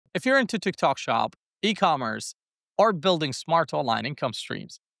If you're into TikTok Shop, e-commerce, or building smart online income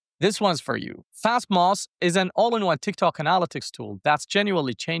streams, this one's for you. FastMoss is an all-in-one TikTok analytics tool that's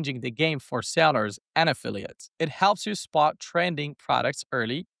genuinely changing the game for sellers and affiliates. It helps you spot trending products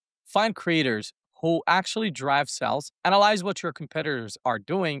early, find creators who actually drive sales, analyze what your competitors are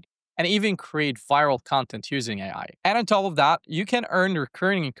doing, and even create viral content using AI. And on top of that, you can earn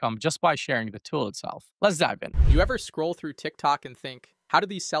recurring income just by sharing the tool itself. Let's dive in. You ever scroll through TikTok and think, how do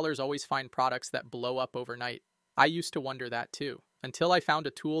these sellers always find products that blow up overnight? I used to wonder that too, until I found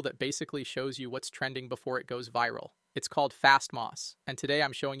a tool that basically shows you what's trending before it goes viral. It's called FastMoss, and today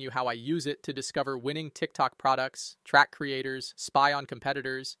I'm showing you how I use it to discover winning TikTok products, track creators, spy on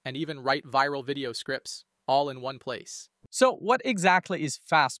competitors, and even write viral video scripts, all in one place. So what exactly is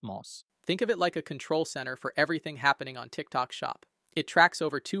FastMoss? Think of it like a control center for everything happening on TikTok Shop. It tracks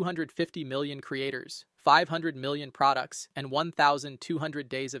over 250 million creators, 500 million products, and 1,200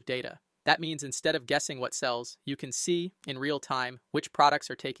 days of data. That means instead of guessing what sells, you can see, in real time, which products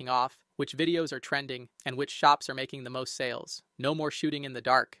are taking off, which videos are trending, and which shops are making the most sales. No more shooting in the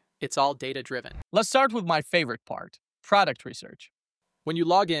dark. It's all data-driven. Let's start with my favorite part, product research. When you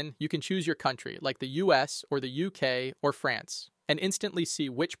log in, you can choose your country, like the US or the UK or France, and instantly see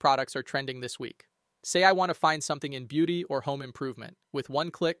which products are trending this week. Say I want to find something in beauty or home improvement. With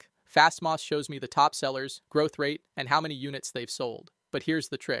one click, FastMoss shows me the top sellers, growth rate, and how many units they've sold. But here's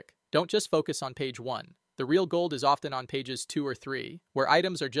the trick. Don't just focus on page 1. The real gold is often on pages 2 or 3, where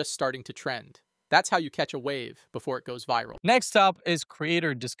items are just starting to trend. That's how you catch a wave before it goes viral. Next up is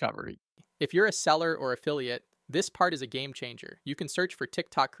creator discovery. If you're a seller or affiliate, this part is a game changer. You can search for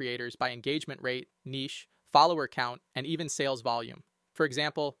TikTok creators by engagement rate, niche, follower count, and even sales volume. For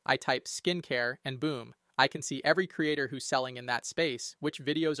example, I type skincare and boom, I can see every creator who's selling in that space, which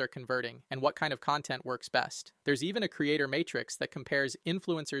videos are converting, and what kind of content works best. There's even a creator matrix that compares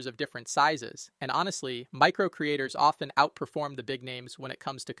influencers of different sizes. And honestly, micro creators often outperform the big names when it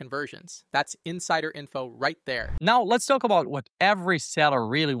comes to conversions. That's insider info right there. Now let's talk about what every seller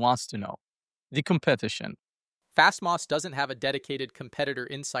really wants to know, the competition. FastMoss doesn't have a dedicated competitor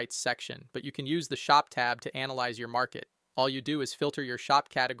insights section, but you can use the shop tab to analyze your market. All you do is filter your shop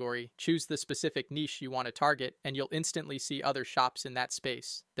category, choose the specific niche you want to target, and you'll instantly see other shops in that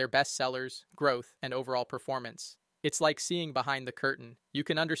space, their best sellers, growth, and overall performance. It's like seeing behind the curtain. You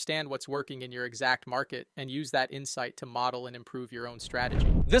can understand what's working in your exact market and use that insight to model and improve your own strategy.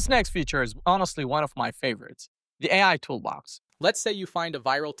 This next feature is honestly one of my favorites, the AI toolbox. Let's say you find a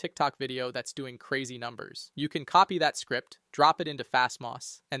viral TikTok video that's doing crazy numbers. You can copy that script, drop it into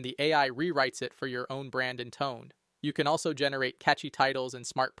FastMoss, and the AI rewrites it for your own brand and tone. You can also generate catchy titles and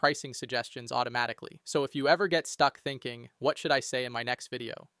smart pricing suggestions automatically. So if you ever get stuck thinking, what should I say in my next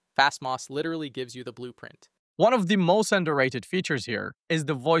video? FastMoss literally gives you the blueprint. One of the most underrated features here is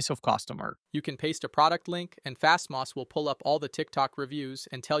the voice of customer. You can paste a product link, and FastMoss will pull up all the TikTok reviews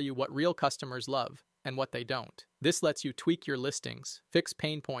and tell you what real customers love and what they don't. This lets you tweak your listings, fix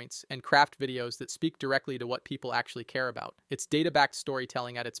pain points, and craft videos that speak directly to what people actually care about. It's data-backed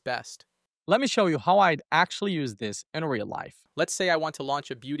storytelling at its best. Let me show you how I'd actually use this in real life. Let's say I want to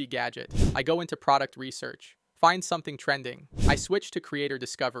launch a beauty gadget. I go into product research, find something trending. I switch to creator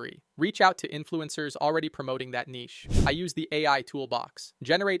discovery, reach out to influencers already promoting that niche. I use the AI toolbox,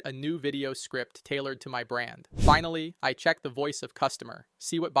 generate a new video script tailored to my brand. Finally, I check the voice of customer,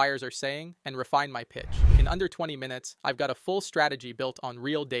 see what buyers are saying, and refine my pitch. In under 20 minutes, I've got a full strategy built on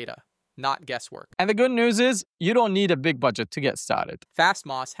real data, not guesswork. And the good news is, you don't need a big budget to get started.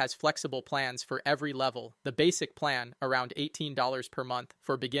 FastMoss has flexible plans for every level. The basic plan, around $18 per month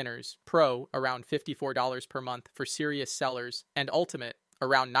for beginners, Pro, around $54 per month for serious sellers, and Ultimate,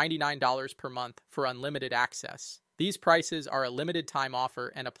 around $99 per month for unlimited access. These prices are a limited time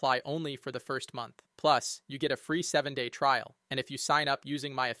offer and apply only for the first month. Plus, you get a free 7-day trial. And if you sign up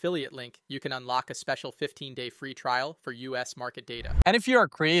using my affiliate link, you can unlock a special 15-day free trial for US market data. And if you're a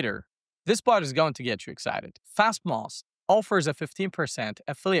creator, this part is going to get you excited. FastMoss offers a 15%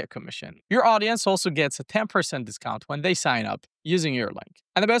 affiliate commission. Your audience also gets a 10% discount when they sign up using your link.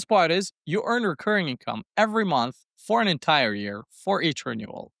 And the best part is, you earn recurring income every month for an entire year for each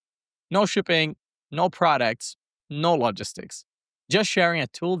renewal. No shipping, no products, no logistics. Just sharing a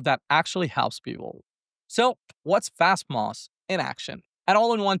tool that actually helps people. So, what's FastMoss in action? An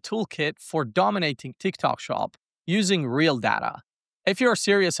all-in-one toolkit for dominating TikTok Shop using real data. If you're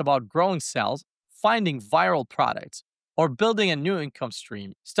serious about growing sales, finding viral products, or building a new income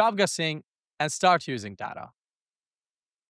stream, stop guessing and start using data.